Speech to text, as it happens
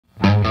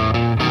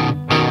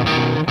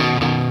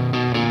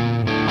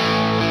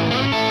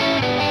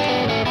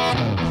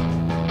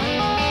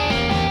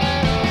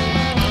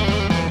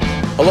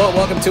Hello and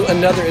welcome to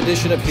another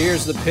edition of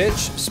Here's the Pitch,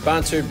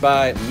 sponsored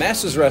by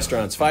Masses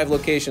Restaurants, 5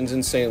 locations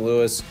in St.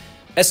 Louis,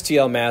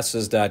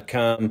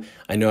 stlmasses.com.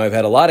 I know I've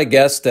had a lot of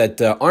guests that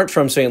aren't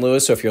from St.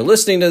 Louis, so if you're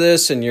listening to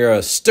this and you're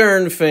a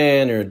Stern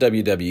fan or a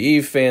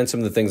WWE fan, some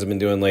of the things I've been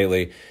doing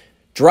lately,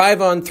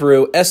 drive on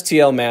through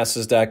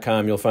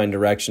stlmasses.com. You'll find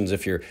directions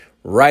if you're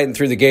riding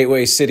through the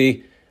Gateway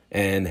City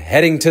and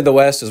heading to the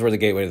west is where the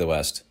Gateway to the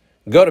West.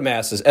 Go to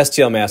Masses,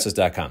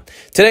 stlmasses.com.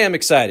 Today I'm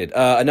excited.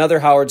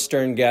 Another Howard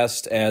Stern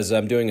guest as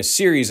I'm doing a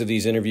series of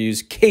these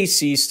interviews.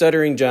 KC,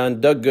 Stuttering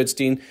John, Doug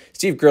Goodstein,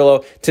 Steve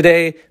Grillo.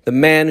 Today, the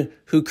man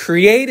who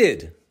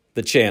created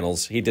the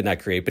channels. He did not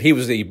create, but he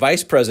was the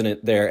vice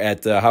president there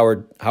at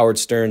Howard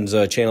Stern's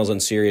channels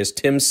on Sirius.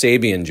 Tim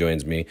Sabean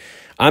joins me.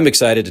 I'm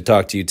excited to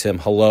talk to you, Tim.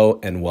 Hello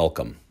and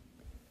welcome.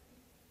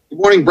 Good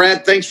morning,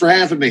 Brad. Thanks for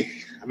having me.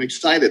 I'm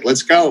excited.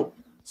 Let's go.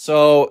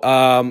 So,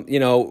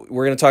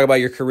 we're going to talk about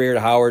your career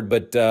at Howard,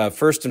 but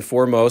first and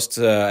foremost,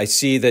 I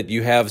see that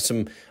you have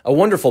a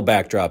wonderful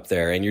backdrop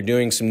there, and you're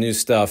doing some new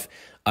stuff.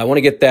 I want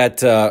to get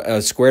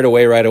that squared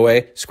away right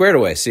away. Squared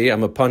away, see,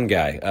 I'm a pun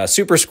guy.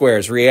 Super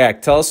Squares,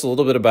 React. Tell us a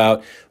little bit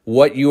about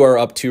what you are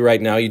up to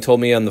right now. You told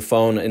me on the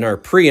phone in our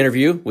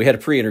pre-interview. We had a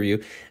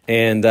pre-interview,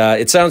 and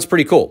it sounds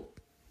pretty cool.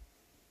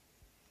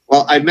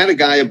 Well, I met a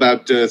guy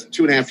about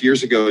 2.5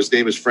 years ago. His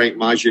name is Frank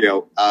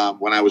Maggio,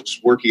 when I was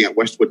working at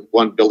Westwood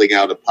One, building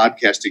out a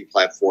podcasting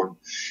platform.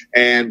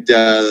 And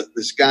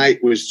this guy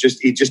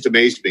he just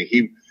amazed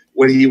me.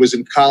 When he was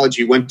in college,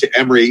 he went to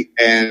Emory,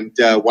 and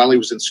while he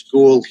was in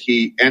school,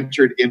 he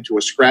entered into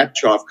a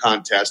scratch-off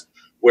contest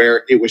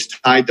where it was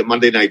tied to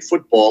Monday Night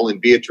Football in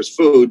Beatrice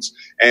Foods.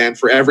 And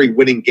for every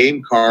winning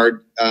game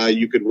card,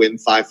 you could win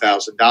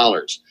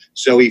 $5,000.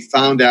 So he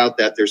found out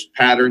that there's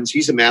patterns.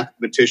 He's a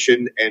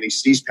mathematician, and he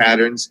sees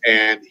patterns,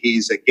 and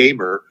he's a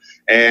gamer.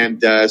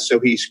 And so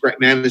he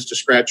managed to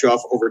scratch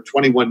off over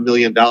 $21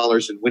 million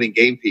in winning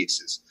game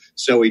pieces.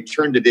 So he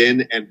turned it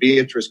in, and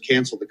Beatrice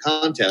canceled the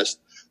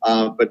contest.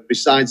 But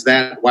besides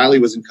that, while he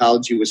was in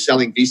college, he was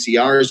selling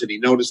VCRs, and he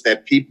noticed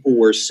that people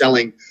were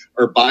selling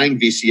or buying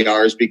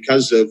VCRs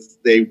because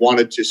they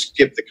wanted to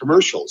skip the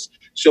commercials.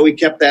 So he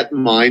kept that in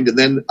mind, and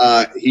then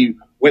he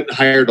went and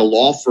hired a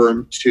law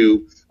firm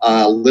to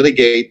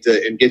litigate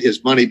and get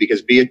his money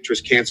because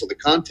Beatrice canceled the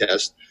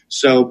contest.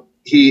 So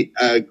he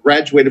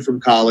graduated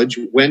from college,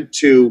 went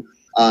to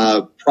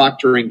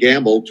Procter &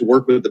 Gamble to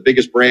work with the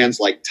biggest brands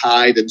like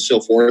Tide and so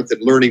forth,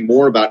 and learning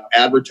more about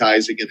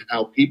advertising and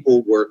how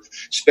people were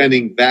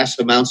spending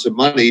vast amounts of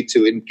money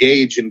to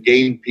engage and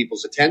gain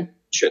people's attention.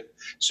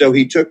 So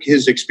he took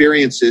his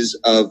experiences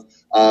of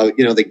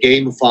the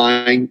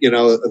gamifying,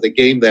 the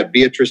game that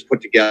Beatrice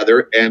put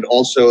together, and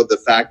also the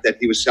fact that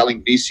he was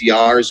selling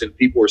VCRs and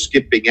people were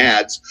skipping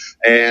ads,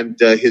 and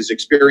his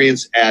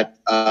experience at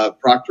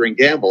Procter &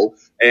 Gamble,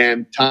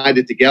 and tied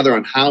it together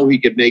on how he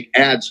could make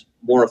ads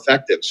more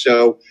effective.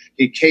 So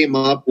he came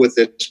up with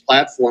this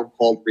platform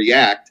called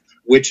React,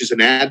 which is an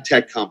ad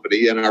tech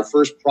company, and our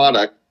first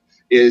product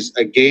is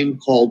a game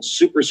called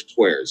Super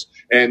Squares.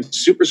 And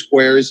Super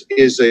Squares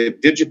is a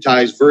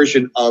digitized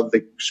version of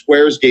the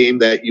Squares game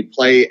that you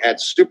play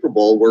at Super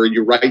Bowl, where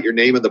you write your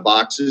name in the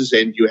boxes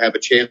and you have a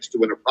chance to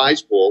win a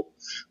prize pool.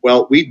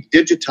 Well, we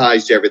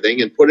digitized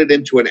everything and put it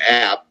into an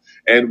app,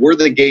 and we're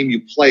the game you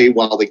play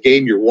while the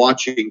game you're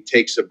watching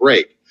takes a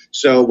break.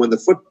 So when the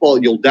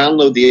football, you'll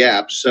download the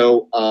app,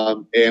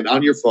 and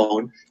on your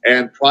phone,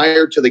 and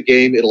prior to the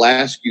game, it'll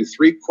ask you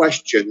 3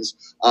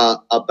 questions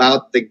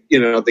about the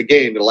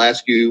game. It'll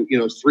ask you,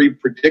 3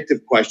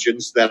 predictive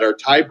questions that are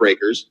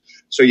tiebreakers.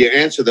 So you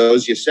answer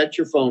those, you set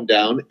your phone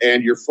down,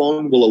 and your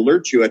phone will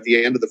alert you at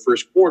the end of the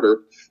first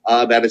quarter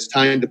that it's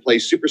time to play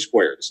Super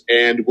Squares.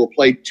 And we'll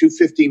play 2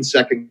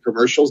 15-second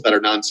commercials that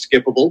are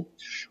non-skippable.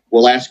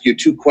 We'll ask you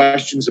 2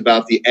 questions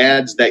about the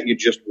ads that you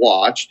just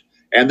watched.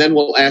 And then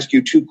we'll ask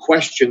you 2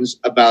 questions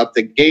about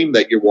the game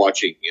that you're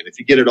watching. And if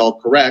you get it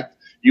all correct,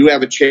 you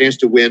have a chance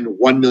to win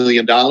 $1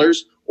 million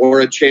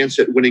or a chance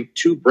at winning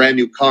 2 brand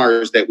new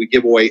cars that we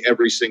give away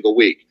every single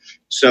week.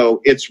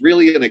 So it's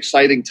really an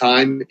exciting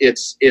time.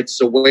 It's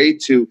a way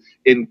to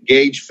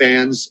engage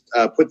fans,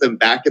 put them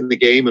back in the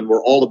game. And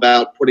we're all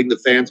about putting the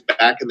fans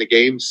back in the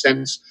game.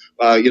 Since,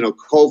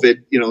 COVID,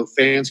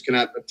 fans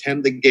cannot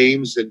attend the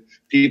games and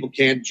people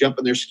can't jump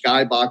in their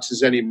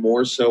skyboxes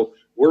anymore. So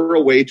we're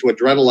a way to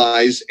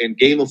adrenalize and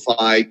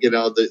gamify,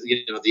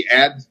 the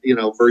ad,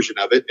 version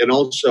of it, and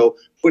also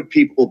put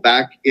people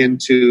back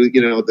into,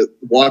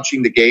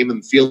 watching the game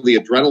and feel the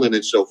adrenaline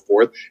and so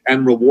forth,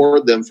 and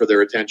reward them for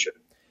their attention.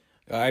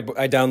 I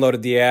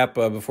downloaded the app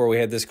before we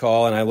had this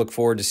call, and I look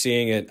forward to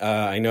seeing it.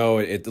 I know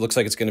it looks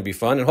like it's going to be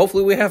fun, and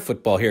hopefully we have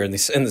football here in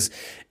the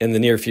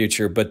near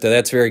future. But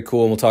that's very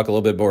cool, and we'll talk a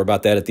little bit more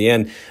about that at the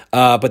end.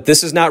 But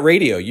this is not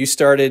radio. You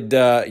started.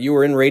 You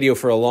were in radio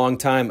for a long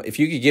time. If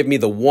you could give me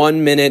the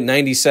 1 minute,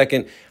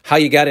 90-second, how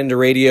you got into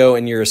radio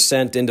and your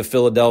ascent into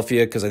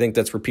Philadelphia, because I think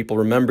that's where people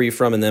remember you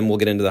from, and then we'll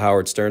get into the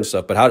Howard Stern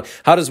stuff. But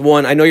how does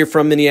one? I know you're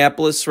from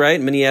Minneapolis,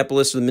 right?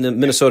 Minneapolis, the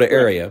Minnesota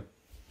area.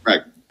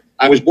 Right.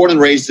 I was born and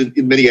raised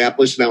in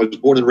Minneapolis, and I was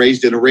born and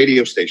raised in a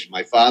radio station.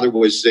 My father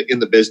was in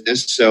the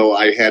business, so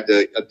I had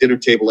a dinner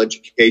table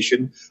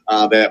education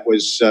that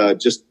was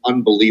just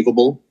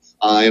unbelievable.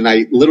 And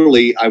I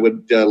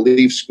would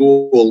leave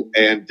school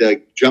and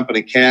jump in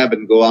a cab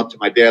and go out to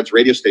my dad's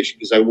radio station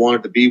because I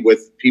wanted to be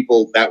with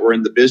people that were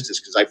in the business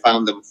because I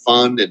found them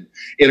fun and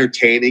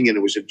entertaining, and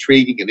it was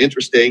intriguing and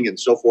interesting and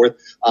so forth.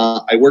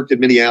 I worked in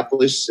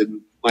Minneapolis,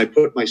 and I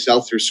put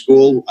myself through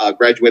school,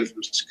 graduated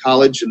from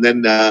college, and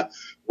then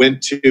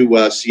went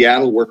to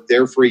Seattle, worked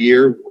there for a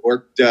year,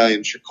 worked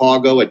in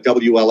Chicago at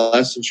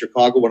WLS in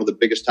Chicago, one of the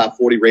biggest top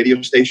 40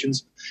 radio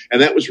stations.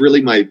 And that was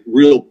really my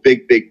real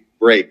big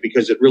break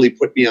because it really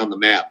put me on the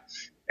map.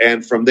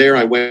 And from there,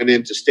 I went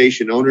into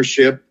station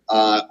ownership,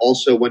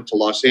 also went to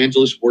Los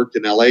Angeles, worked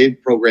in LA,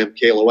 programmed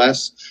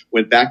KLOS,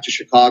 went back to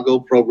Chicago,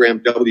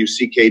 programmed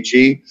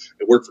WCKG,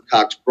 and worked for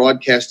Cox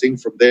Broadcasting.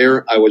 From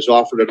there, I was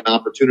offered an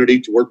opportunity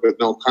to work with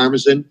Mel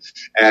Karmazin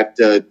at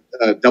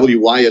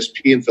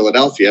WYSP in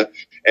Philadelphia.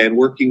 And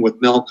working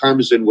with Mel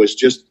Karmazin was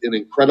just an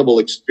incredible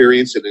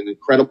experience and an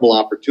incredible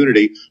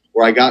opportunity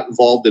where I got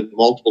involved in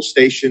multiple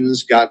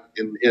stations, got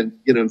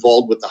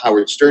involved with the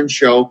Howard Stern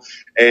show,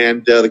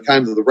 and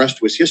the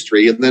rest was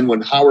history. And then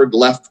when Howard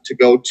left to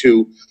go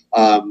to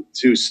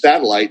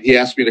satellite, he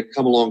asked me to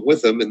come along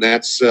with him, and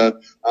that's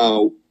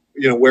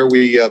where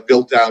we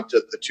built out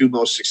the two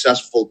most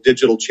successful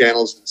digital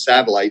channels in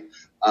satellite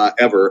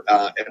ever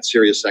at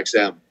Sirius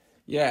XM.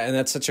 Yeah, and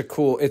that's such a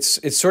cool.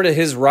 It's sort of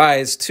his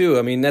rise too.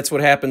 I mean, that's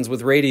what happens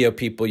with radio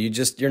people.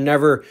 You're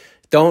never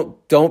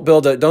don't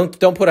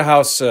put a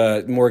house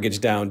mortgage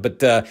down. But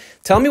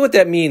tell me what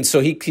that means. So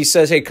he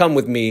says, "Hey, come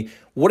with me."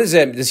 What is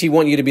that? Does he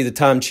want you to be the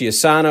Tom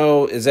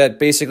Chiasano? Is that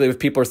basically if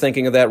people are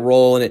thinking of that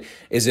role? And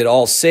is it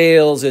all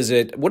sales?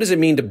 What does it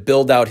mean to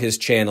build out his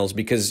channels?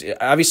 Because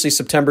obviously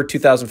September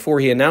 2004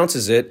 he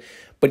announces it.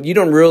 But you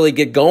don't really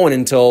get going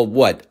until,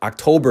 what,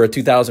 October of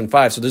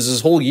 2005. So there's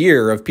this whole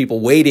year of people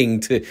waiting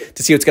to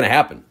see what's going to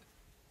happen.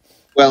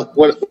 Well,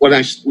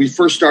 when we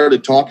first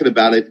started talking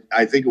about it,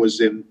 I think it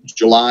was in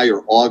July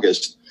or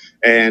August,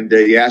 and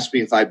he asked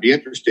me if I'd be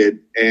interested,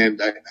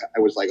 and I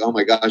was like, oh,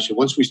 my gosh. And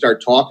once we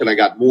started talking, I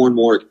got more and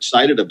more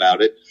excited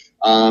about it,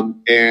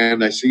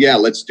 and I said, yeah,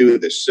 let's do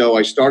this. So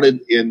I started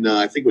in,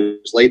 I think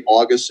it was late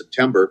August,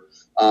 September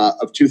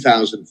of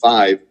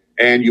 2005.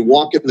 And you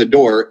walk in the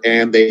door,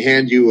 and they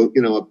hand you,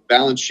 a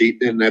balance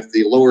sheet, and at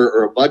the lower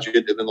or a budget,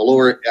 and in the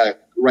lower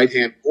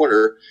right-hand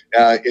corner,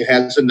 it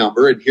has a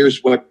number, and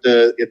here's what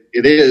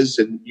it is,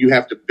 and you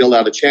have to build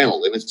out a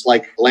channel, and it's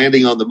like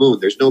landing on the moon.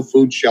 There's no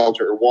food,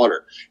 shelter, or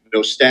water,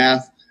 no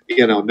staff,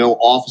 no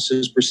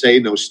offices per se,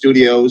 no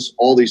studios,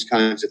 all these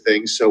kinds of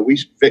things. So we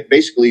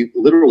basically,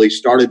 literally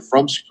started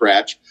from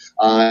scratch,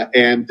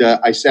 and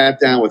I sat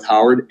down with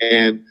Howard,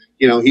 and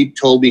he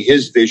told me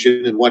his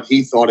vision and what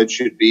he thought it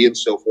should be and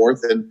so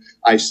forth. And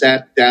I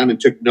sat down and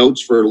took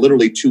notes for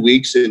literally 2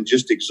 weeks and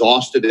just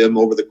exhausted him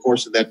over the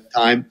course of that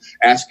time,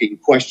 asking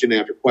question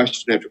after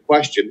question after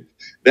question.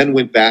 Then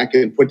went back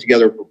and put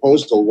together a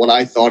proposal, what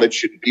I thought it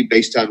should be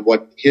based on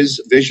what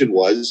his vision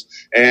was.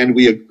 And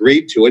we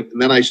agreed to it.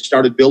 And then I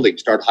started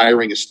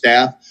hiring a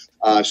staff,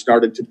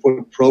 started to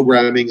put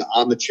programming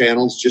on the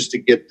channels just to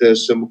get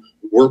some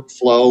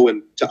workflow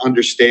and to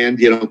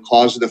understand,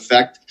 cause and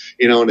effect.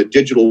 In a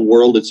digital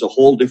world, it's a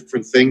whole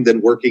different thing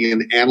than working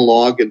in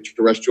analog and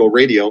terrestrial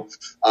radio.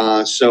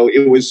 So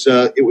it was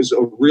a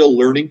real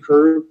learning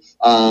curve,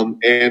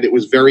 and it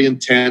was very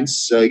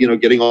intense.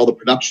 Getting all the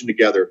production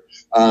together,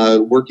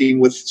 working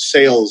with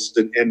sales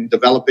and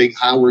developing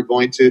how we're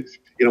going to.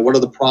 What are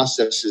the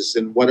processes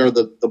and what are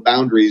the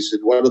boundaries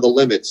and what are the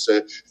limits?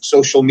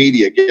 Social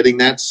media, getting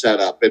that set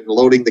up and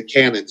loading the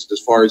cannons as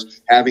far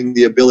as having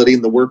the ability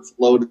and the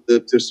workflow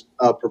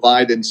to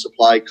provide and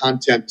supply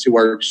content to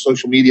our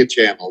social media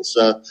channels.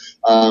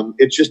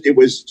 It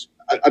was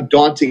a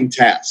daunting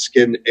task.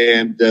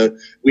 And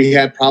we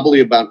had probably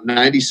about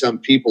 90 some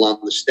people on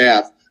the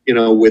staff,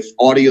 with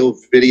audio,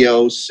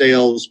 video,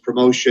 sales,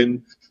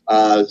 promotion,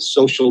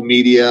 social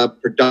media,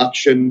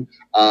 production,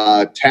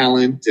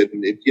 talent, and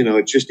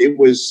it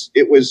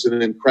was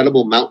an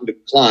incredible mountain to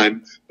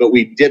climb, but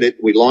we did it.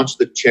 We launched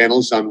the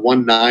channels on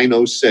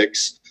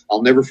 1906.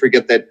 I'll never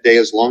forget that day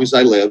as long as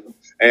I live,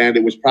 and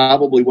it was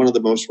probably one of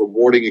the most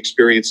rewarding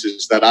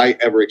experiences that I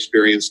ever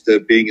experienced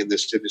being in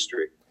this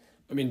industry.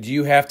 I mean, do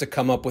you have to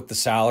come up with the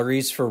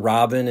salaries for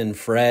Robin and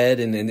Fred,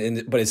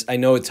 but I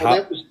know it's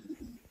hot.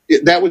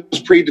 That was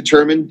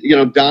predetermined.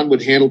 Don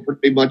would handle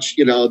pretty much,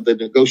 the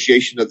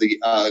negotiation of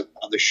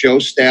the show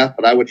staff,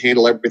 but I would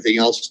handle everything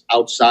else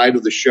outside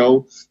of the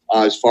show,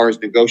 as far as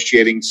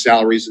negotiating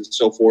salaries and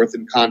so forth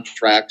and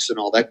contracts and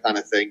all that kind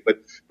of thing. But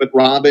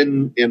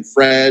Robin and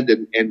Fred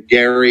and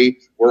Gary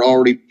were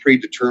already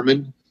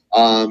predetermined.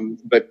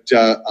 But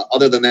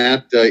other than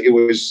that, it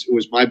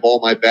was my ball,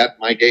 my bat,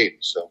 my game.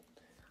 So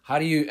how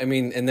do you,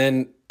 and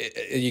then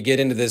you get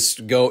into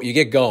you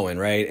get going,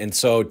 right? And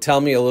so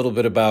tell me a little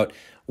bit about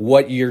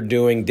what you're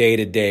doing day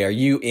to day. Are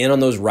you in on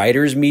those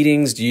writers'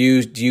 meetings? Do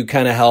you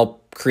kind of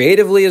help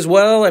creatively as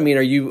well? I mean,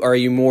 are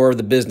you more of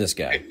the business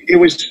guy? It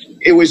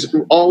was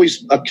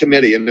always a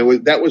committee, and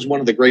that was one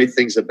of the great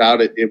things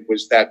about it. It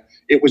was that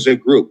it was a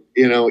group,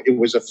 it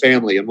was a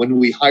family. And when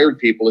we hired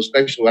people,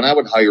 especially when I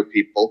would hire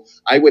people,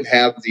 I would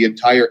have the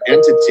entire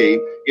entity,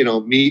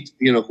 meet,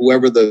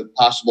 whoever the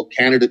possible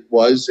candidate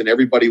was, and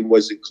everybody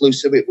was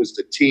inclusive. It was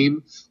the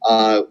team.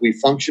 We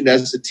functioned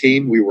as a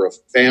team. We were a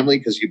family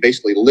because you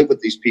basically live with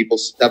these people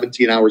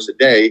 17 hours a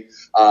day,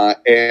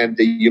 and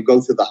you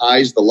go through the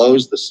highs, the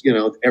lows,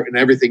 and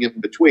everything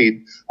in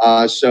between.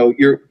 So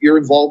you're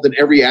involved in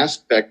every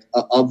aspect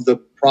of the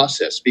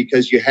process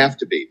because you have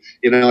to be.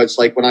 It's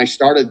like when I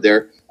started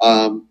there,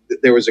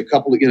 there was a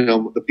couple of,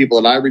 the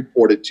people that I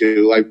reported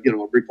to. I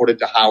reported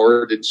to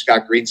Howard and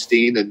Scott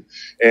Greenstein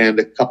and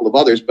a couple of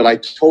others, but I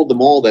told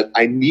them all that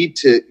I need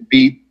to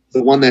be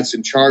the one that's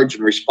in charge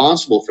and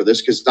responsible for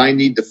this because I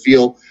need to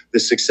feel the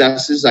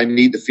successes. I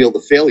need to feel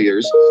the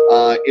failures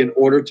in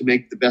order to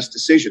make the best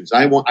decisions.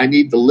 I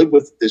need to live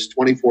with this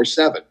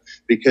 24/7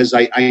 because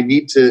I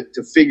need to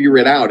figure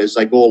it out as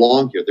I go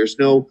along here. There's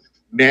no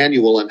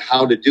manual on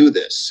how to do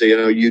this.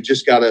 You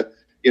just got to,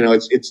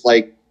 it's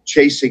like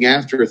chasing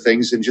after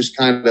things and just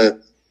kind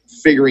of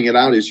figuring it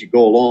out as you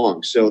go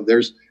along. So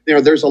there's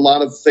a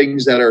lot of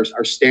things that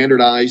are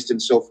standardized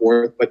and so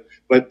forth, but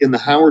in the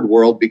Howard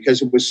world,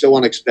 because it was so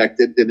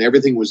unexpected and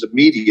everything was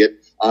immediate,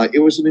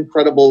 it was an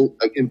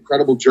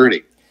incredible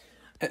journey.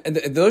 And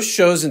those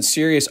shows in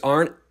Sirius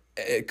aren't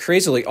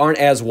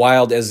as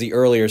wild as the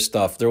earlier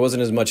stuff. There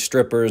wasn't as much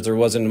strippers. There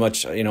wasn't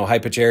much, High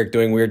Pitch Eric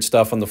doing weird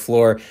stuff on the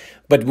floor.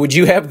 But would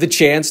you have the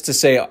chance to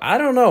say, I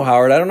don't know,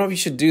 Howard, I don't know if you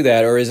should do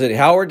that? Or is it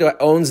Howard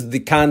owns the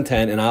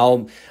content and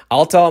I'll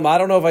tell him, I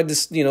don't know if I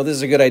just, this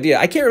is a good idea.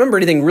 I can't remember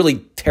anything really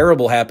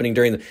terrible happening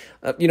during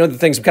the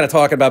things I'm kind of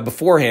talking about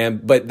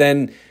beforehand. But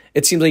then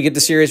it seems like you get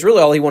to Sirius.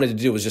 Really all he wanted to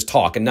do was just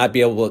talk and not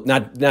be able to,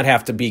 not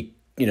have to be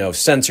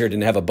censored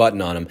and have a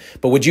button on him.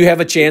 But would you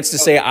have a chance to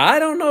say, I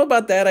don't know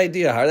about that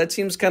idea, Howard? That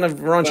seems kind of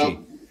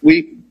raunchy.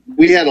 Well,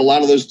 we had a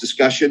lot of those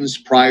discussions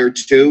prior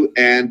to,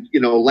 and,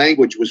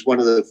 language was one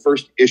of the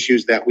first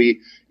issues that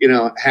we,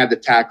 had to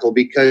tackle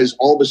because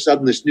all of a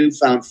sudden this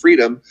newfound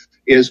freedom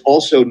is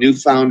also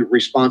newfound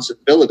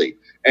responsibility.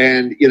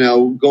 And,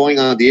 going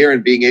on the air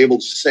and being able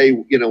to say,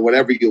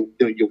 whatever you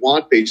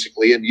want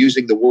basically, and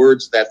using the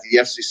words that the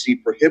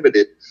FCC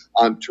prohibited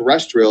on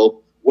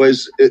terrestrial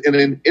was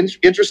an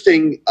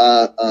interesting,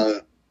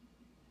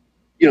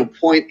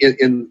 point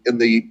in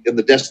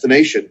the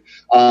destination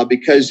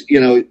because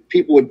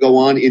people would go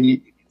on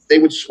and they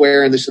would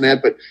swear and this and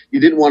that, but you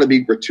didn't want to be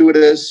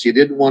gratuitous, you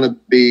didn't want to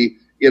be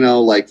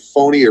like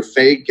phony or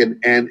fake, and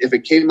if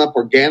it came up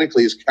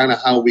organically is kind of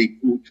how we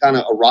kind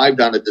of arrived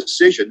on a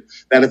decision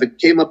that if it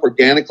came up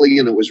organically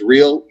and it was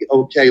real,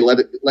 okay, let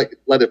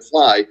it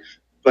fly.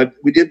 But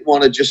we didn't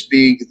want to just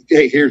be,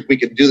 hey, we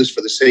can do this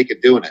for the sake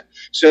of doing it.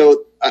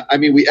 So,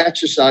 we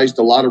exercised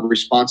a lot of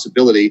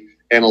responsibility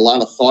and a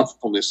lot of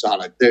thoughtfulness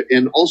on it.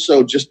 And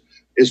also just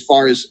as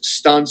far as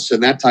stunts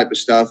and that type of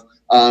stuff,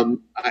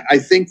 I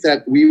think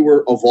that we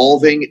were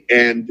evolving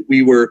and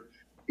we were,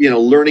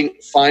 learning,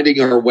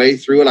 finding our way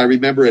through it. I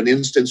remember an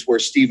instance where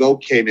Steve O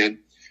came in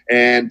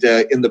and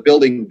in the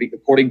building,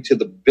 according to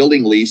the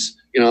building lease,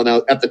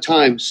 now at the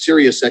time,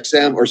 Sirius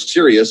XM or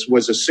Sirius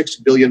was a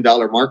 $6 billion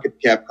market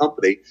cap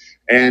company.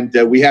 And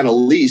we had a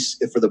lease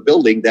for the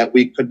building that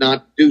we could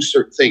not do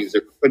certain things.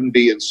 There couldn't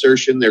be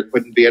insertion. There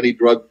couldn't be any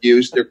drug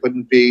use. There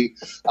couldn't be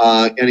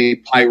any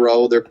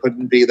pyro. There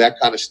couldn't be that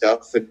kind of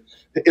stuff. And,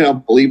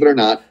 believe it or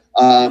not.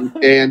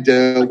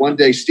 And one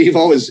day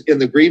Steve-O is in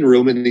the green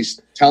room and he's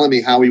telling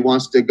me how he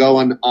wants to go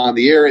on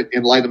the air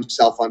and light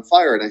himself on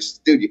fire. And I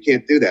said, dude, you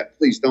can't do that.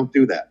 Please don't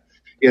do that.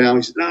 He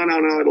said,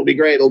 no, it'll be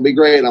great. It'll be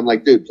great. I'm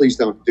like, dude, please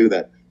don't do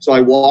that. So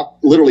I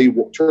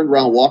turned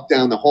around, walked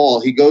down the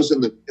hall. He goes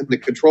in the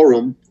control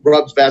room,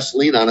 rubs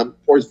Vaseline on him,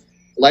 pours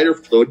lighter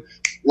fluid,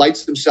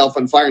 lights himself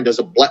on fire and does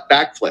a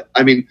backflip.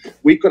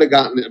 We could have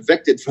gotten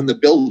evicted from the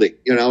building,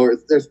 or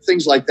there's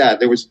things like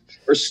that.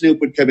 Or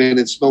Snoop would come in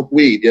and smoke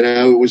weed.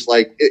 It was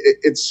like,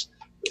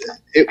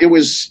 it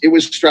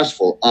was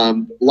stressful. A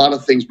lot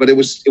of things, but it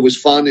was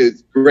fun. It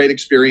was great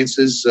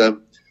experiences.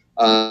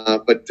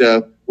 But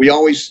we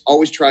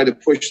always try to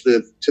push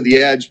to the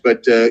edge,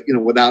 but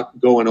without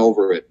going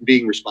over it,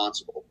 being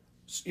responsible.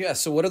 Yeah.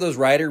 So what are those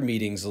writer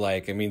meetings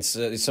like?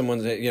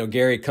 Someone,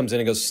 Gary comes in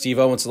and goes,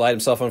 Steve-O wants to light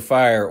himself on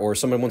fire, or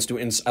someone wants to,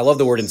 I love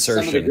the word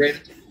insertion.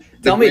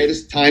 The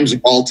greatest times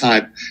of all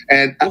time.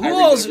 And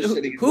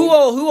who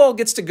all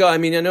gets to go? I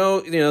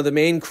know, the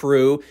main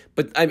crew,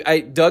 but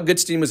Doug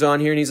Goodstein was on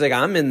here and he's like,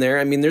 I'm in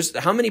there. There's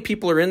how many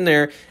people are in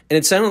there? And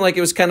it sounded like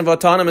it was kind of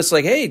autonomous.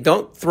 Like, hey,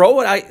 don't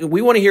throw it.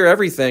 We want to hear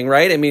everything,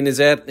 right? Is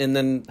that, and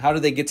then how do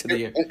they get to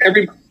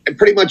the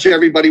pretty much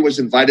everybody was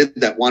invited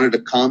that wanted to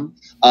come.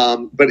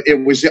 But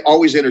it was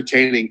always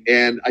entertaining.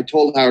 And I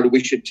told Howard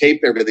we should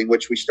tape everything,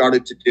 which we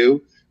started to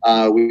do.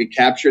 We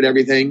captured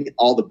everything,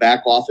 all the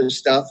back office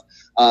stuff.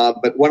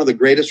 But one of the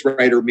greatest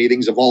writer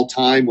meetings of all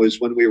time was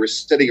when we were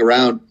sitting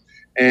around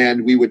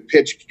and we would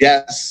pitch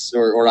guests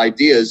or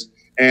ideas.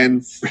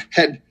 And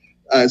Fred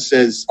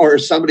says, or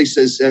somebody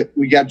says,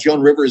 we got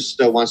Joan Rivers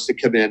wants to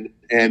come in.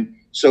 And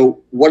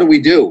so what do we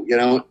do? You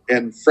know,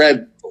 and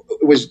Fred,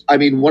 it was, I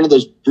mean, one of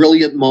those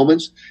brilliant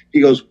moments.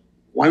 He goes,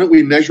 why don't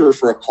we measure her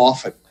for a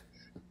coffin?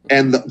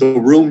 And the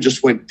room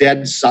just went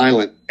dead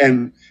silent.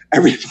 And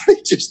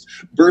everybody just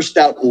burst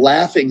out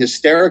laughing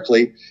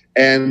hysterically.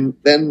 And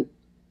then,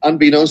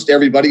 unbeknownst to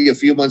everybody, a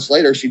few months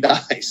later, she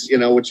dies, you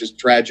know, which is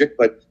tragic.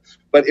 But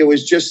it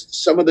was just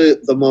some of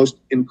the most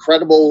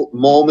incredible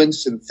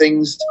moments and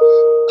things,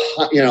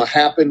 you know,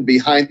 happened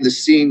behind the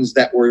scenes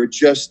that were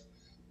just,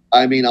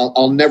 I mean,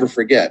 I'll never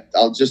forget.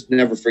 I'll just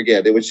never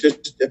forget. It was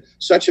just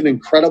such an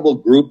incredible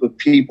group of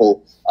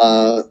people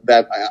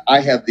that I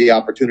had the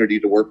opportunity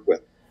to work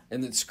with.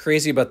 And it's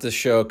crazy about this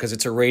show because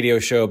it's a radio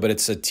show, but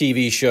it's a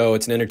TV show.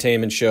 It's an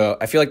entertainment show.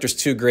 I feel like there's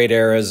two great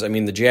eras. I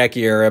mean, the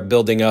Jackie era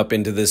building up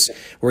into this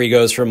where he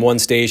goes from one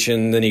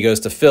station, then he goes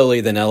to Philly,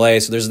 then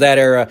L.A. So there's that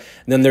era. And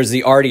then there's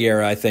the Artie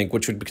era, I think,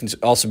 which would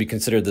also be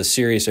considered the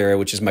serious era,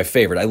 which is my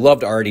favorite. I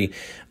loved Artie.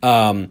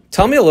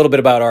 Tell me a little bit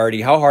about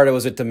Artie. How hard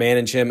was it to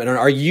manage him? And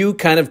are you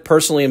kind of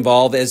personally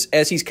involved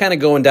as he's kind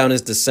of going down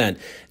his descent?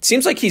 It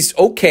seems like he's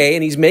okay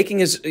and he's making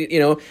his, you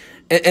know,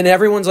 and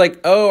everyone's like,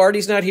 oh,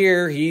 Artie's not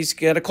here. He's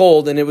got a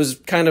cold. And it was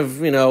kind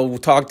of, you know,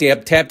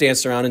 tap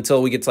danced around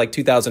until we get to like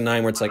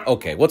 2009 where it's like,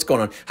 okay, what's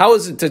going on? How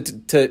is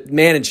it to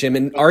manage him?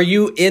 And are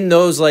you in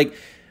those like,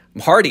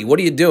 Hardy, what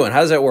are you doing? How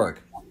does that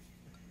work?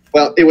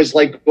 Well, it was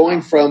like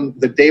going from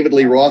the David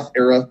Lee Roth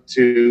era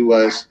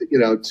to, you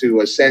know,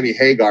 to Sammy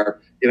Hagar,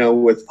 you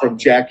know, from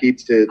Jackie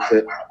to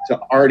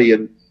Artie.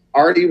 And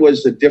Artie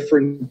was a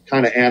different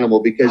kind of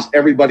animal because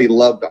everybody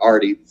loved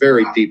Artie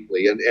very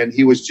deeply. And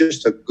he was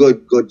just a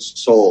good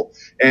soul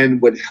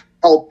and would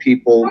help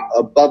people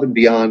above and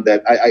beyond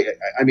that.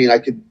 I mean, I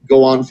could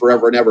go on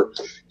forever and ever.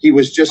 He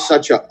was just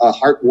such a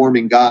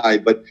heartwarming guy,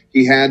 but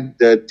he had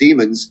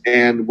demons.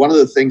 And one of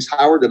the things,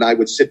 Howard and I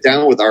would sit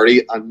down with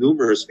Artie on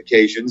numerous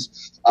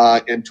occasions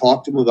and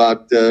talk to him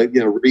about, you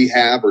know,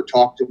 rehab, or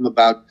talk to him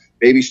about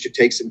maybe he should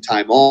take some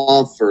time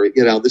off, or,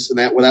 you know, this and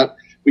that. Without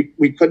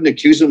we couldn't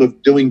accuse him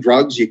of doing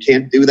drugs. You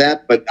can't do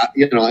that. But,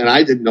 you know, and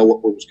I didn't know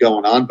what was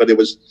going on, but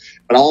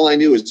all I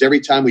knew is every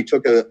time we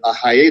took a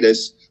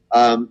hiatus,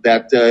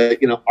 that,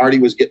 you know, Artie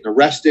was getting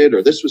arrested,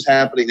 or this was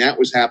happening, that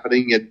was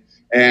happening.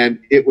 And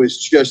it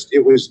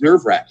was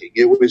nerve wracking.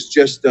 It was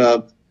just,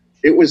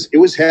 it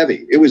was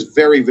heavy. It was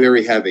very,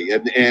 very heavy.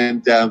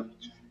 And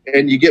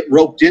you get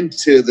roped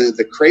into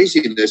the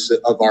craziness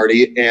of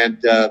Artie. And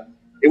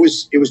it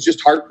was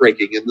just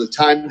heartbreaking. And the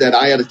time that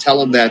I had to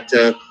tell him that,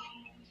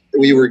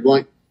 we were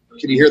going.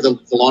 Can you hear the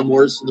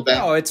lawnmowers in the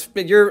back? Oh,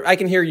 I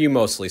can hear you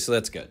mostly, so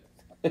that's good.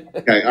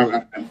 Okay,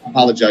 I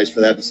apologize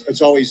for that.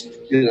 It's always,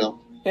 you know.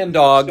 And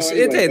dogs. So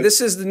anyway, hey, this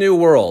is the new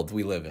world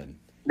we live in.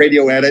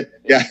 Radio edit,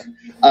 yeah.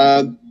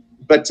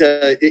 But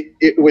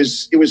it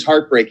was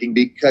heartbreaking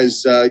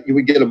because you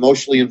would get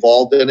emotionally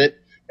involved in it.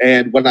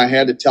 And when I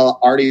had to tell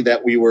Artie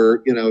that we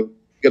were, you know,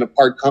 going to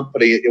part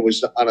company, it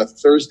was on a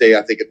Thursday,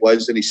 I think it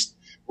was, and he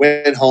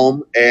went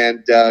home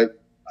and.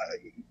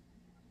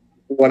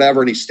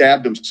 Whatever, and he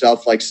stabbed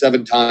himself like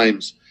 7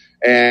 times,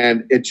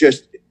 and it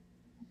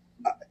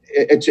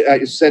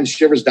sends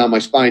shivers down my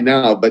spine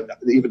now. But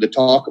even to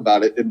talk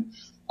about it, and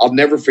I'll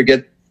never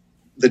forget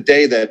the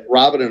day that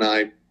Robin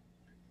and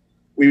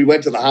we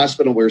went to the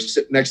hospital. We were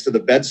sitting next to the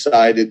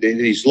bedside, and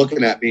he's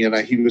looking at me, and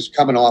he was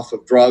coming off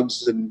of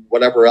drugs and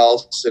whatever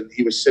else, and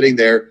he was sitting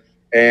there,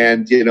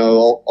 and you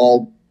know,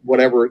 all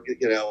whatever,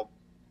 you know,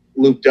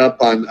 looped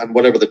up on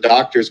whatever the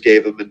doctors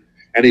gave him,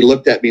 and he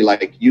looked at me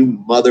like, you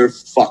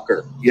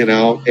motherfucker, you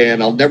know,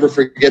 and I'll never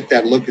forget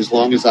that look as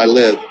long as I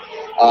live.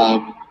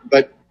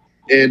 But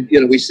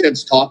you know, we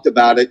since talked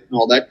about it and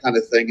all that kind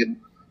of thing.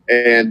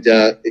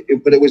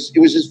 But it was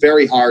just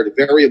very hard,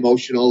 very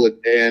emotional.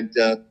 And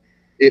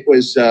it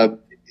was a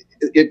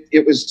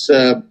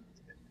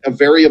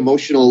very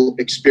emotional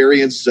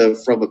experience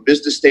from a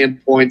business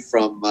standpoint,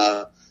 from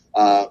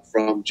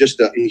just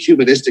a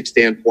humanistic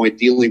standpoint,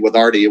 dealing with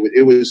Artie.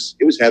 It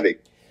was heavy.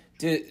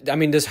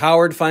 Does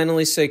Howard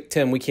finally say,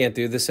 Tim, we can't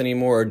do this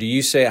anymore? Or do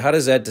you say, how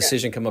does that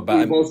decision come about?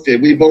 We both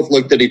did. We both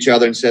looked at each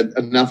other and said,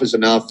 enough is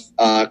enough,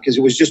 because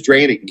it was just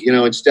draining. You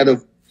know, instead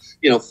of,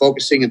 you know,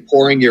 focusing and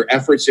pouring your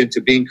efforts into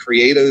being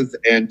creative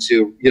and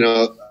to, you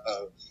know,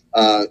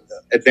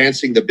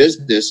 advancing the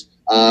business,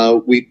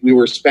 we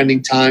were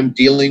spending time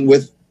dealing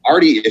with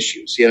Artie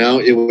issues. You know,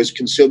 it was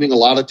consuming a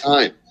lot of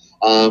time.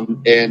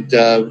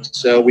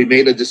 So we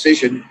made a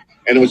decision,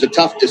 and it was a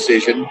tough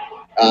decision.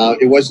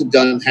 It wasn't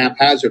done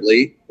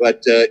haphazardly,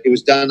 but it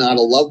was done out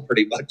of love,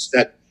 pretty much,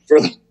 that for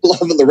the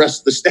love of the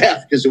rest of the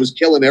staff, because it was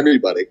killing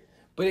everybody.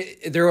 But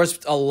there was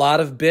a lot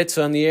of bits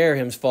on the air,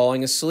 him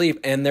falling asleep,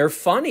 and they're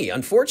funny.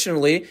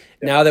 Unfortunately,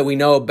 now that we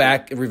know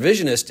back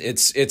revisionist,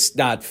 it's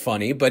not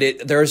funny, but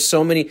there are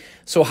so many.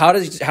 So how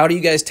do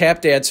you guys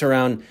tap dance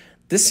around?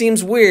 This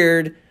seems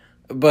weird,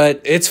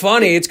 but it's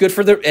funny. It's good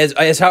for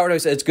as Howard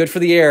always said, it's good for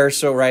the air.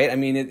 So right, I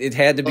mean, it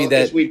had to be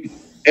that.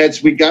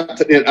 As we got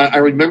to, I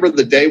remember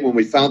the day when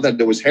we found that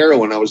there was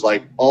heroin. I was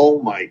like,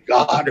 "Oh my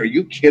God, are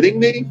you kidding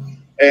me?"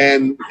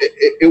 And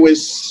it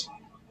was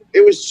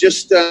it was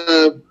just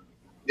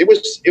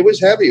it was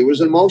heavy. It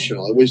was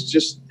emotional. It was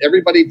just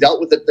everybody dealt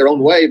with it their own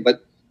way.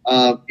 But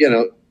you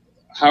know,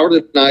 Howard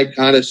and I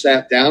kind of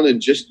sat down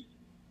and just,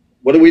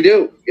 what do we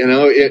do? You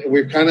know,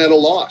 we're kind of at a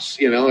loss.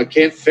 You know, I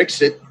can't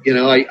fix it. You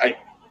know,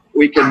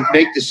 we can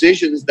make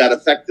decisions that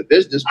affect the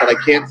business, but I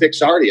can't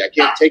fix Artie. I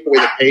can't take away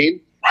the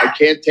pain. I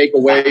can't take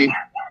away,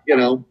 you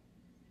know,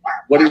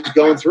 what he's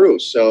going through.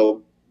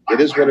 So it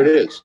is what it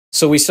is.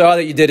 So we saw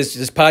that you did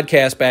this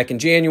podcast back in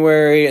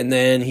January, and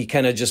then he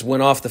kind of just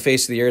went off the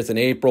face of the earth in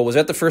April. Was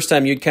that the first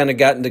time you'd kind of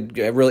gotten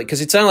to really,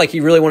 because it sounded like he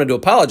really wanted to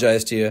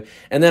apologize to you.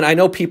 And then I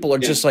know people are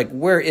just like,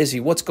 where is he?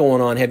 What's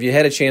going on? Have you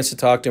had a chance to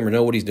talk to him or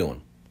know what he's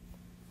doing?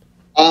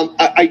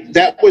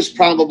 That was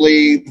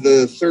probably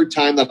the third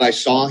time that I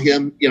saw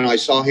him. You know, I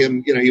saw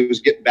him, you know, he was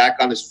getting back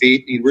on his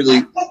feet. He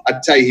really,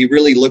 I'd tell you, he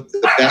really looked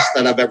the best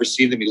that I've ever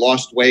seen him. He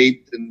lost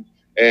weight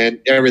and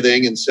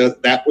everything. And so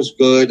that was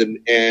good.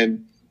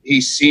 And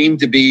he seemed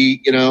to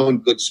be, you know, in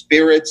good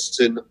spirits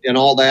and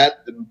all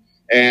that.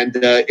 And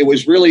it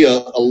was really a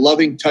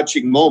loving,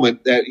 touching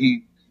moment that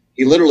he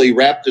literally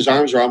wrapped his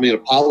arms around me and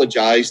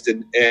apologized.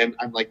 And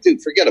I'm like,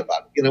 dude, forget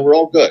about it. You know, we're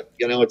all good.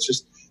 You know, it's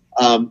just,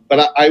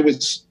 but I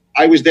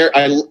was there.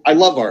 I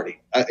love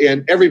Artie,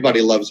 and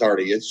everybody loves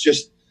Artie. It's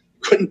just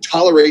couldn't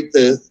tolerate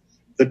the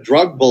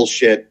drug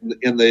bullshit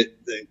and the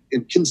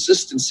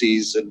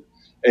inconsistencies,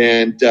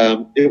 and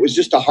it was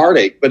just a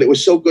heartache. But it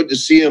was so good to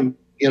see him.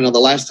 You know, the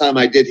last time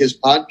I did his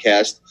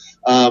podcast,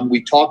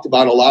 we talked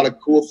about a lot of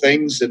cool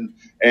things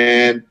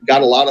and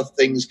got a lot of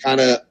things kind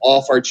of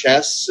off our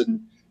chests,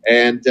 and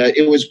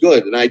it was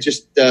good. And I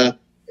just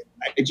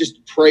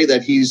pray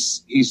that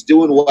he's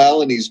doing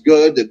well and he's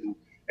good,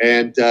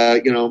 and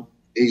you know,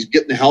 he's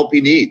getting the help he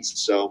needs.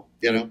 So,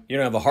 you know, you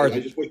don't have a hard. I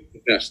just wish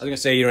the best. I was gonna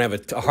say you don't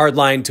have a hard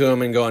line to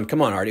him and going,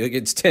 "Come on, Artie,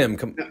 it's Tim."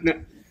 Come.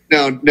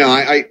 No.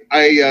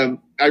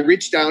 I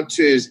reached out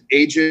to his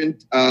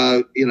agent,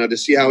 you know, to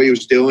see how he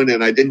was doing,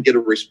 and I didn't get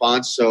a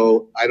response.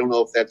 So I don't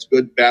know if that's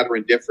good, bad, or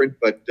indifferent,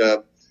 but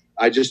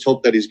I just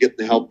hope that he's getting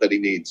the help that he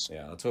needs.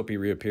 Yeah, let's hope he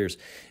reappears.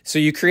 So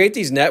you create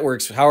these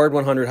networks, Howard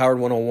 100, Howard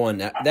 101.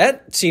 Now,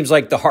 that seems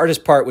like the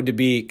hardest part would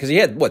be, because he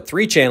had,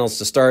 3 channels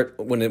to start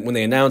when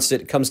they announced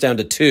it. It comes down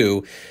to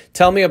 2.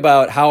 Tell me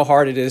about how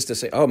hard it is to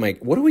say, oh, my,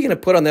 what are we going to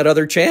put on that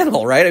other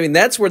channel, right? I mean,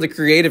 that's where the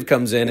creative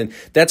comes in, and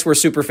that's where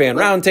Superfan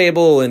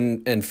Roundtable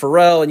and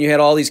Pharrell, and you had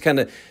all these kind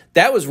of,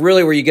 that was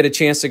really where you get a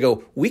chance to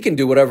go, we can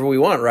do whatever we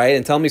want, right?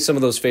 And tell me some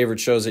of those favorite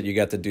shows that you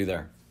got to do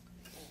there.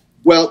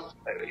 Well,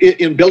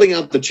 in building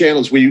out the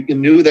channels, we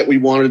knew that we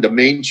wanted a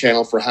main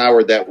channel for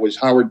Howard that was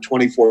Howard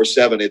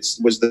 24/7.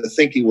 The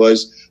thinking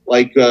was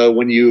like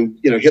when you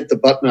hit the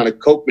button on a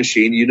Coke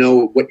machine, you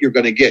know what you're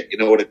going to get. You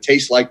know what it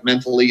tastes like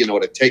mentally. You know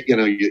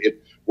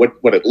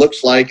what what it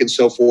looks like, and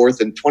so forth.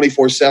 And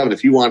 24/7,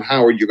 if you want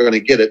Howard, you're going to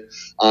get it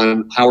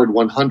on Howard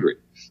 100.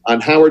 On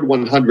Howard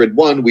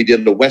 101, we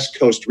did the West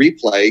Coast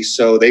replay,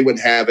 so they would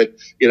have it,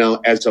 you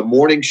know, as a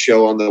morning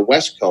show on the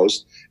West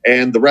Coast.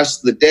 And the rest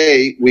of the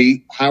day,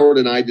 Howard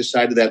and I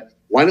decided that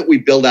why don't we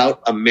build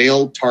out a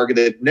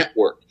male-targeted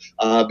network?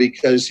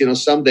 Because, you know,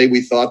 someday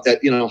we thought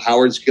that, you know,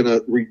 Howard's going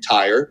to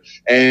retire,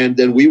 and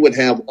then we would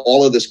have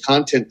all of this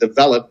content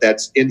developed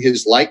that's in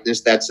his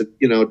likeness, that's,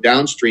 you know,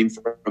 downstream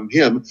from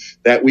him,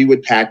 that we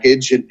would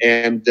package,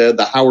 and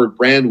the Howard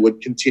brand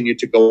would continue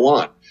to go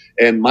on.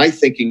 And my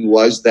thinking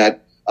was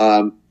that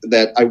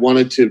I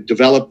wanted to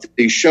develop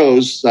these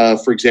shows,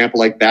 for example,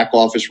 like Back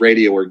Office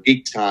Radio or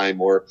Geek Time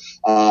or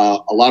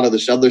a lot of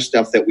this other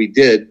stuff that we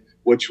did,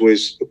 which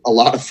was a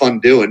lot of fun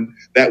doing,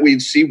 that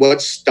we'd see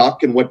what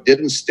stuck and what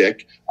didn't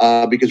stick.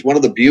 Because one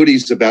of the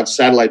beauties about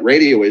satellite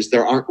radio is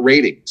there aren't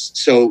ratings.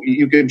 So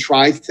you can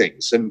try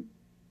things and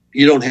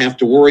you don't have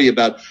to worry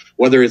about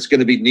whether it's going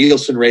to be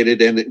Nielsen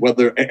rated and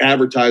whether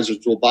advertisers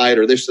will buy it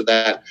or this or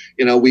that.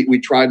 You know, we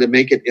tried to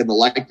make it in the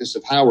likeness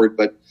of Howard,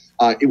 but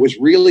it was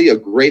really a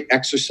great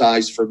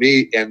exercise for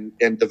me and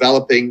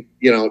developing,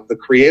 you know, the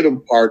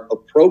creative part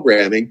of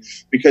programming,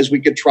 because we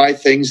could try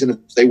things, and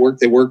if they worked,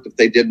 they worked. If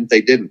they didn't,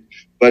 they didn't.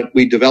 But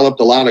we developed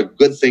a lot of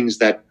good things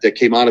that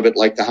came out of it,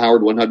 like the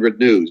Howard 100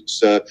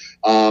 News,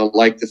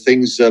 like the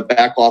things.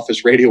 Back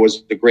Office Radio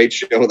was a great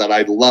show that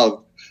I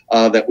loved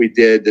that we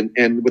did,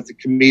 and with the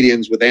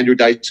comedians, with Andrew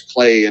Dice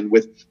Clay, and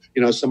with,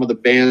 you know, some of the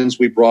bands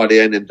we brought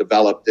in and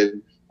developed.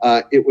 And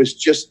it was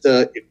just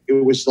it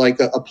was like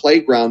a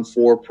playground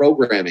for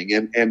programming,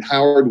 and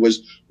Howard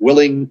was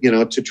willing, you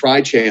know, to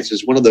try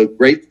chances. One of the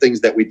great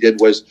things that we did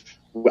was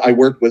I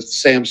worked with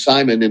Sam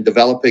Simon in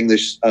developing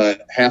this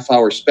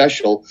half-hour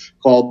special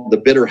called The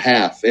Bitter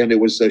Half, and it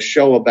was a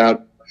show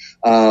about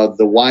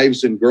the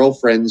wives and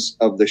girlfriends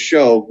of the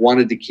show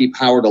wanted to keep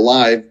Howard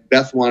alive.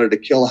 Beth wanted to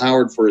kill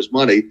Howard for his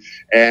money,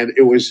 and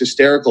it was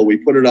hysterical. We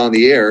put it on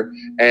the air,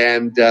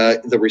 and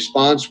the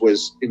response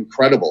was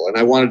incredible. And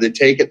I wanted to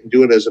take it and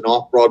do it as an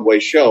off-Broadway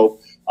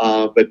show,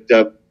 but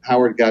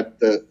Howard got,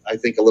 I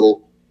think, a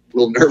little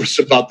nervous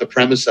about the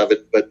premise of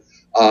it, but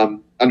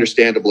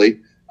understandably.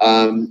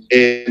 But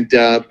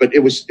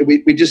it was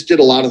we just did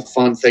a lot of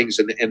fun things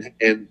and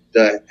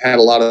had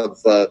a lot of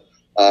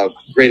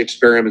great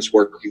experiments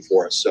working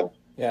for us. So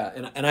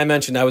Yeah, and I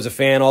mentioned I was a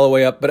fan all the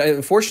way up, but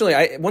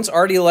unfortunately, once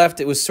Artie left,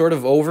 it was sort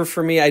of over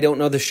for me. I don't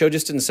know, the show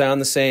just didn't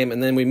sound the same,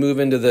 and then we move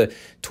into the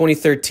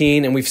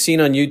 2013, and we've seen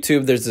on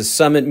YouTube there's the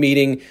Summit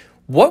meeting.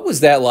 What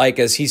was that like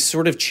as he's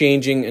sort of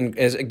changing, and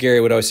as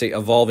Gary would always say,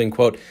 evolving,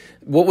 quote,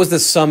 what was the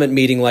Summit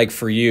meeting like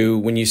for you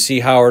when you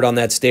see Howard on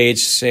that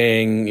stage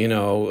saying, you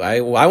know,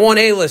 I want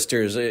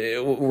A-listers?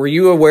 Were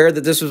you aware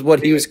that this was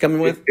what he was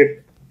coming with?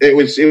 It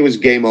was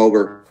game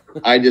over.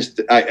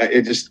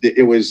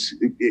 It was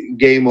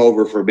game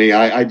over for me.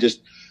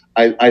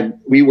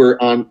 We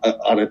were on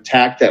an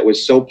attack that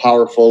was so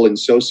powerful and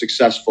so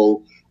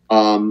successful.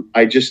 If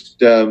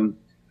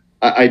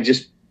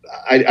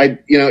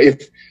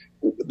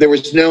there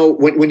was no,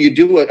 when you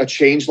do a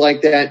change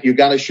like that, you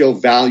got to show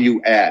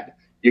value add.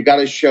 You got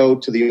to show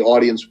to the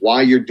audience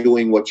why you're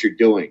doing what you're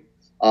doing.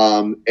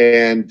 It's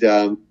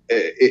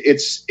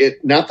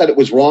not that it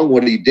was wrong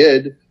what he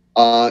did.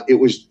 It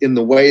was in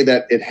the way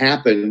that it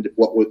happened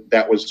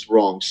that was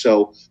wrong.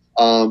 So,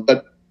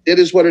 but it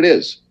is what it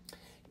is.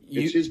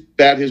 It's his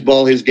bat, his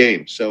ball, his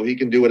game. So he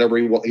can do whatever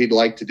he'd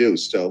like to do.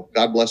 So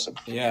God bless him.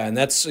 Yeah, and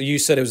you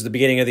said it was the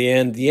beginning of the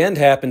end. The end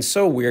happened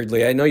so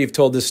weirdly. I know you've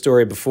told this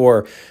story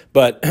before,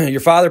 but your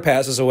father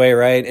passes away,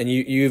 right? And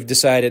you've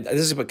decided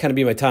this is kind of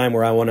be my time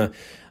where I want to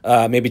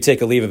maybe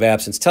take a leave of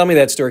absence. Tell me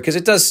that story, because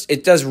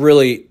it does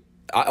really.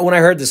 When I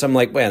heard this, I'm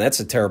like, man, that's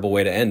a terrible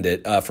way to end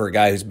it for a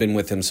guy who's been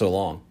with him so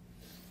long.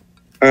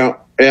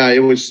 Yeah,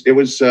 it was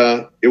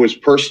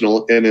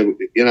personal, and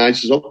I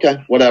says,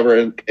 okay,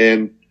 whatever,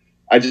 and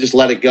I just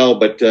let it go.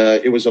 But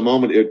it was a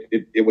moment.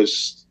 It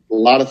was a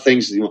lot of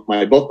things.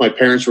 Both my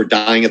parents were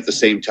dying at the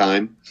same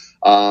time.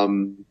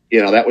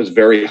 That was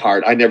very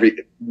hard. I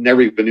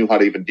never even knew how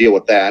to even deal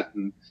with that,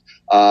 and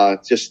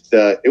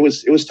it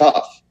was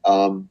tough.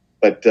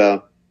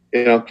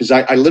 Because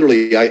I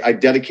literally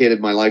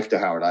dedicated my life to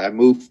Howard. I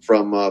moved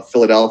from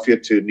Philadelphia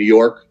to New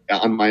York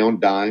on my own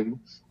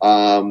dime.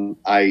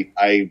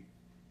 I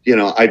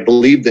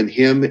believed in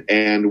him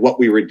and what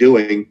we were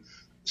doing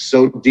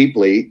so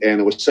deeply, and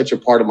it was such a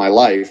part of my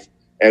life.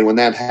 And when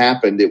that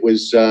happened, it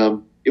was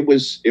tough.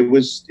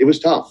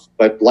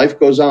 But life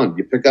goes on.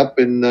 You pick up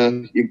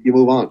and you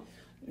move on.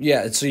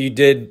 Yeah, so you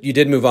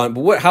did move on.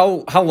 But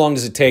how long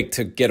does it take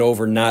to get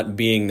over not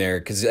being there?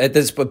 Because at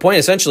this point,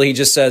 essentially, he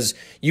just says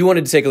you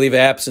wanted to take a leave of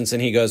absence,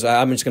 and he goes,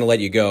 "I'm just going to let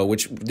you go."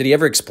 Which did he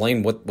ever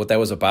explain what that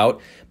was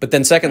about? But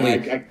then,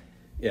 secondly.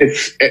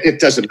 It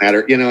doesn't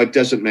matter. It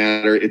doesn't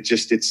matter. It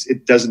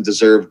doesn't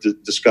deserve the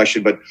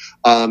discussion. But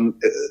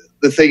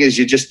the thing is,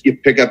 you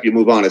pick up, you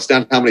move on. It's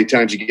not how many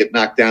times you get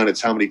knocked down. It's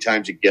how many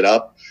times you get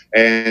up.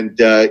 And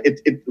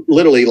it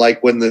literally,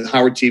 like when the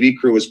Howard TV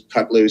crew was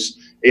cut loose,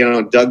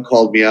 Doug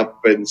called me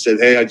up and said,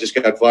 "Hey, I just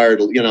got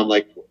fired." I'm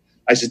like,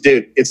 I said,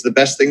 "Dude, it's the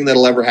best thing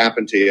that'll ever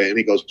happen to you." And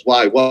he goes,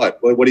 "Why?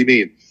 What do you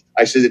mean?"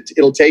 I said,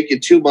 "It'll take you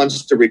 2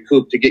 months to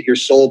recoup, to get your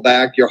soul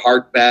back, your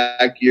heart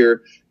back,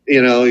 your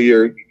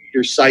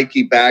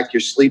psyche back,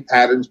 your sleep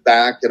patterns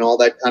back, and all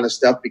that kind of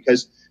stuff,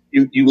 because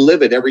you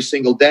live it every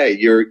single day.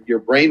 You're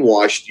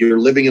brainwashed. You're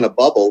living in a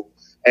bubble.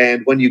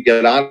 And when you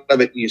get out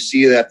of it and you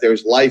see that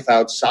there's life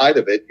outside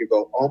of it, you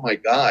go, oh my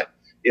God,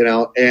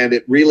 and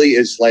it really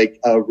is like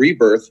a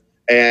rebirth.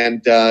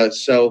 And,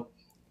 so,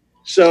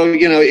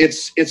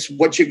 it's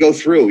what you go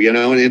through,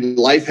 and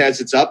life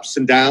has its ups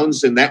and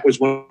downs. And that was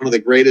one of the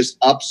greatest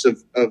ups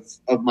of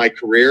my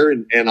career.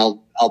 And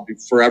I'll be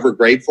forever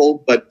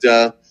grateful. But,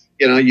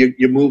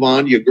 you move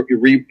on, you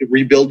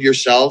rebuild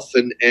yourself,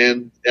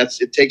 and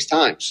it takes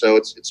time. So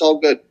it's all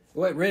good.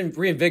 What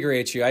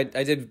reinvigorates you? I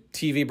did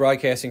TV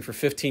broadcasting for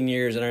 15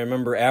 years, and I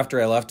remember after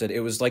I left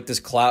it was like this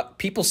cloud.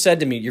 People said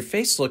to me, "Your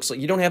face looks like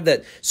you don't have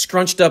that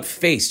scrunched up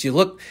face. You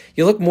look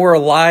more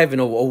alive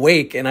and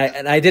awake." And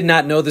I did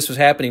not know this was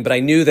happening, but I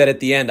knew that at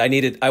the end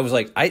I was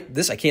like, I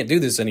can't do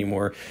this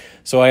anymore.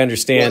 So I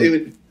understand. Well,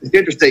 it's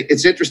interesting.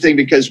 It's interesting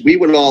because we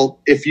would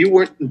all, if you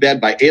weren't in bed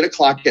by 8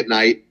 o'clock at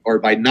night or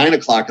by 9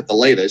 o'clock at the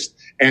latest,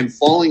 and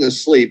falling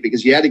asleep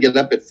because you had to get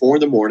up at 4 in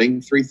the morning,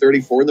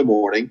 3:30, 4 in the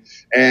morning.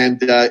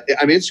 And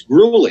it's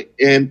grueling.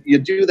 And you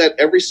do that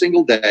every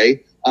single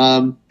day.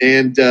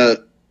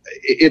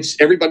 It's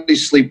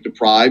everybody's sleep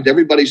deprived.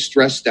 Everybody's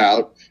stressed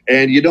out.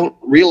 And you don't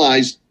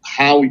realize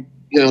how,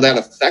 that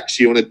affects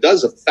you. And it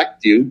does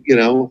affect you,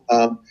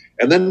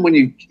 and then when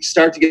you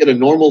start to get a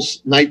normal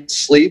night's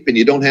sleep and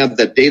you don't have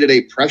that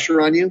day-to-day pressure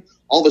on you,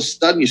 all of a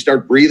sudden you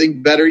start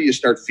breathing better, you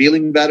start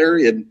feeling better,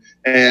 and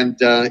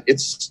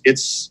it's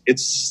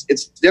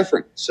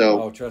different.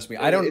 So, trust me,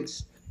 I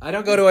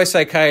don't go to a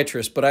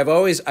psychiatrist, but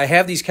I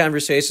have these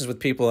conversations with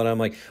people, and I'm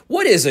like,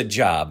 what is a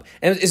job?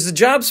 And is the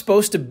job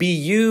supposed to be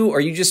you? Or are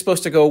you just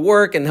supposed to go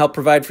work and help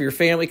provide for your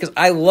family? Because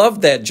I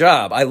loved that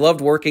job. I loved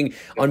working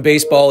on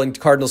baseball and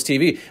Cardinals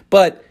TV,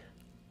 but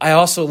I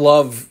also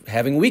love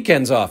having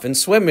weekends off and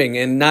swimming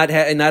and not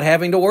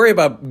having to worry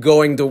about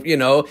going to,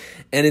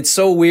 and it's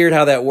so weird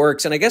how that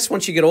works. And I guess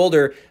once you get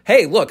older,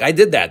 hey, look, I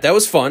did that. That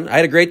was fun. I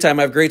had a great time.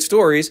 I have great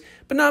stories,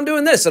 but now I'm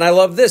doing this and I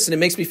love this and it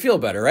makes me feel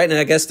better, right? And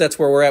I guess that's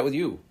where we're at with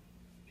you.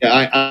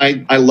 Yeah,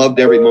 I loved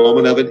every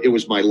moment of it. It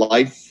was my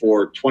life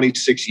for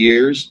 26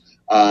 years.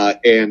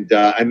 and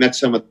I met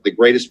some of the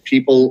greatest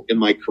people in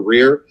my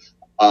career.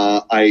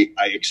 I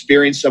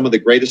experienced some of the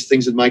greatest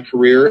things in my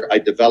career. I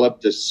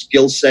developed a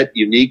skill set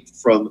unique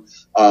from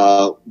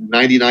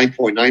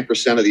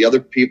 99.9% of the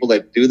other people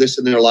that do this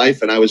in their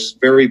life, and I was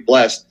very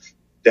blessed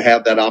to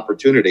have that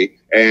opportunity,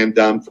 and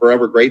I'm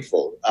forever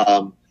grateful.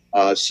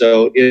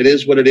 So it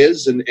is what it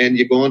is, and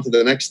you go on to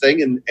the next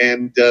thing,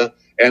 and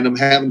I'm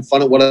having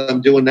fun at what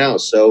I'm doing now.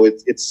 So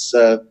it's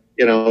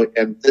you know,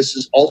 and this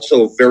is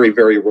also very,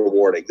 very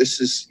rewarding. This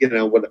is, you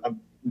know,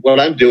 what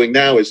I'm doing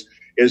now is,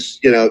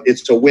 you know,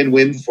 it's a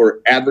win-win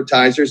for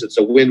advertisers. It's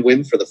a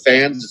win-win for the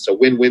fans. It's a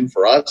win-win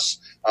for us.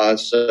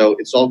 So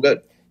it's all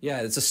good.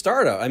 Yeah, it's a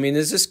startup. I mean,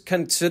 is this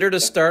considered a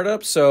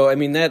startup? So, I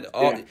mean, that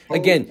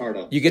again,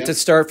 you get to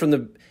start from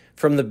the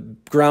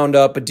ground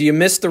up. But do you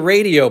miss the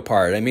radio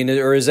part? I mean,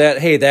 or is that,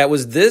 hey, that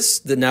was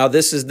this, now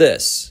this is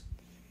this?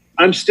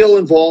 I'm still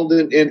involved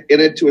in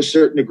it to a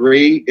certain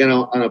degree, you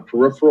know, on a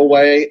peripheral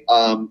way,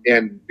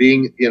 and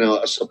being, you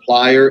know, a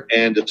supplier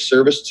and a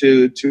service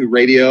to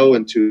radio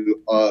and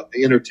to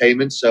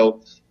entertainment.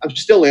 So I'm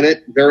still in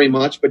it very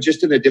much, but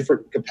just in a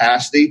different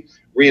capacity,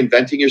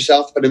 reinventing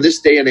yourself. But in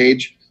this day and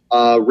age,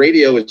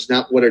 radio is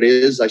not what it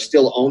is. I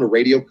still own a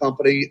radio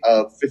company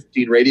of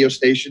 15 radio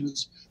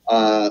stations.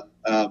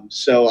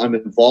 So I'm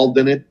involved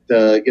in it,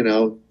 you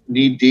know,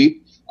 knee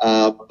deep.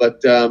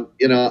 But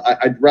you know,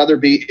 I'd rather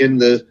be in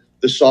the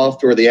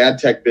software, the ad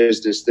tech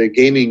business, the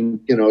gaming,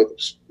 you know,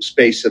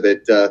 space of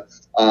it.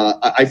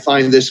 I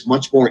find this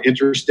much more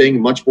interesting,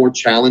 much more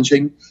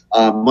challenging,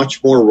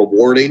 much more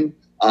rewarding.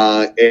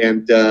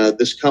 And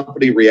this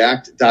company,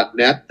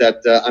 React.net,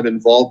 that I'm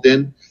involved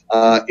in,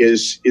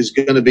 is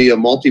going to be a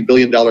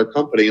multi-billion-dollar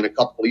company in a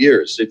couple of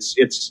years.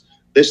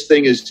 This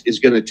thing is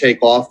going to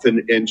take off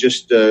and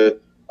just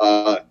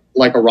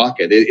like a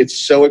rocket. It's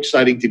so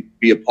exciting to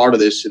be a part of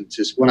this. And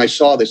when I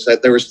saw this,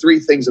 that there was three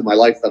things in my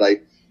life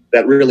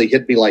that really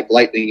hit me like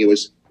lightning. It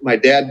was, my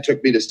dad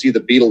took me to see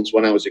the Beatles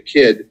when I was a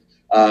kid.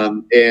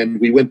 And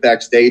we went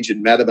backstage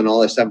and met him and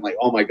all that stuff. I'm like,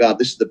 oh my God,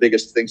 this is the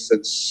biggest thing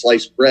since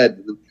sliced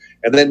bread.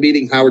 And then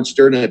meeting Howard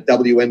Stern at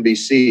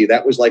WNBC,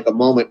 that was like a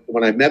moment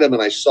when I met him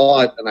and I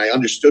saw it and I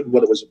understood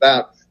what it was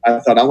about. I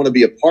thought, I want to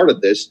be a part of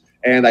this.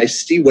 And I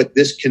see what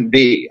this can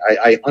be.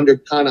 I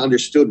kind of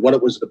understood what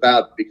it was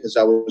about because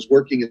I was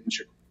working in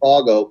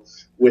Chicago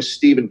with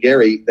Steve and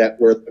Gary, that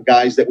were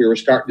guys that we were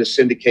starting to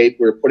syndicate.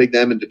 We were putting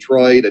them in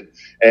Detroit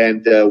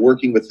and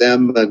working with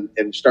them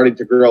and starting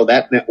to grow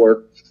that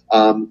network.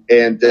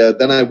 And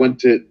then I went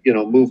to, you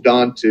know, moved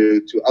on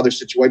to other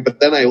situations.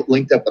 But then I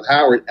linked up with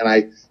Howard, and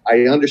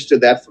I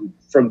understood that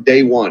from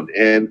day one,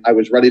 and I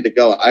was ready to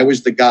go. I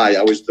was the guy.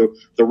 I was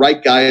the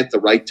right guy at the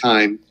right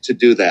time to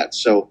do that.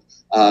 So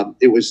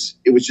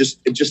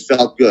it just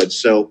felt good.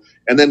 So,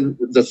 and then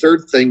the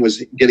third thing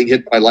was getting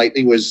hit by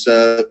lightning was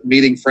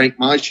meeting Frank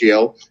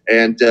Maggio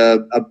and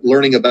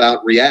learning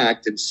about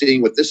React and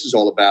seeing what this is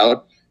all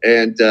about.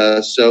 And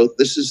so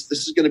this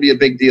is going to be a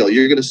big deal.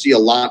 You're going to see a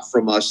lot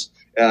from us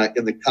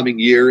in the coming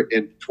year,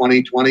 in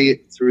 2020,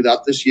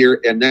 throughout this year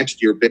and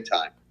next year, big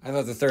time. I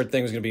thought the third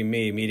thing was going to be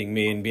meeting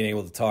me and being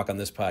able to talk on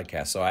this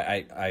podcast. So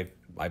I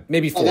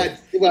maybe four.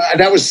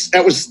 That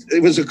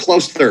was a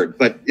close third,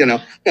 but you know.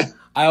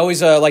 I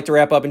always like to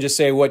wrap up and just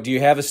say, what do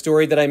you have a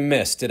story that I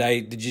missed?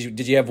 Did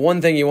you have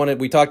one thing you wanted?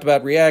 We talked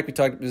about React.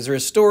 Is there a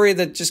story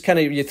that just kind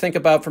of you think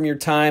about from your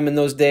time in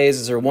those days?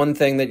 Is there one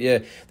thing that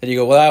you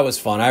go, well, that was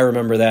fun. I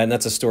remember that, and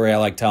that's a story I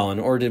like telling.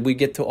 Or did we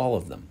get to all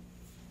of them?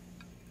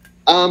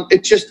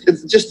 It's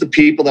just the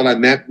people that I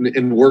met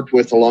and worked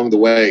with along the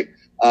way.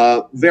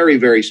 Very,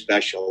 very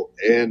special,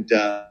 and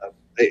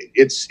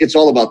it's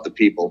all about the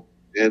people,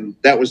 and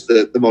that was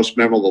the most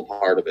memorable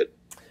part of it.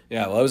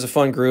 Yeah, well, it was a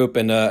fun group.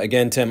 And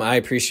again, Tim, I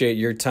appreciate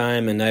your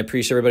time, and I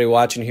appreciate everybody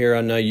watching here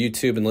on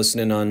YouTube and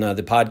listening on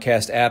the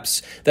podcast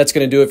apps. That's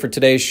going to do it for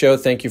today's show.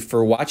 Thank you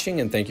for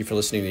watching, and thank you for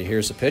listening to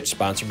Here's a Pitch,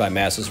 sponsored by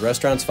Masses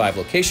Restaurants, 5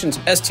 locations,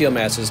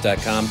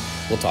 stlmasses.com.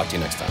 We'll talk to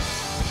you next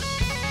time.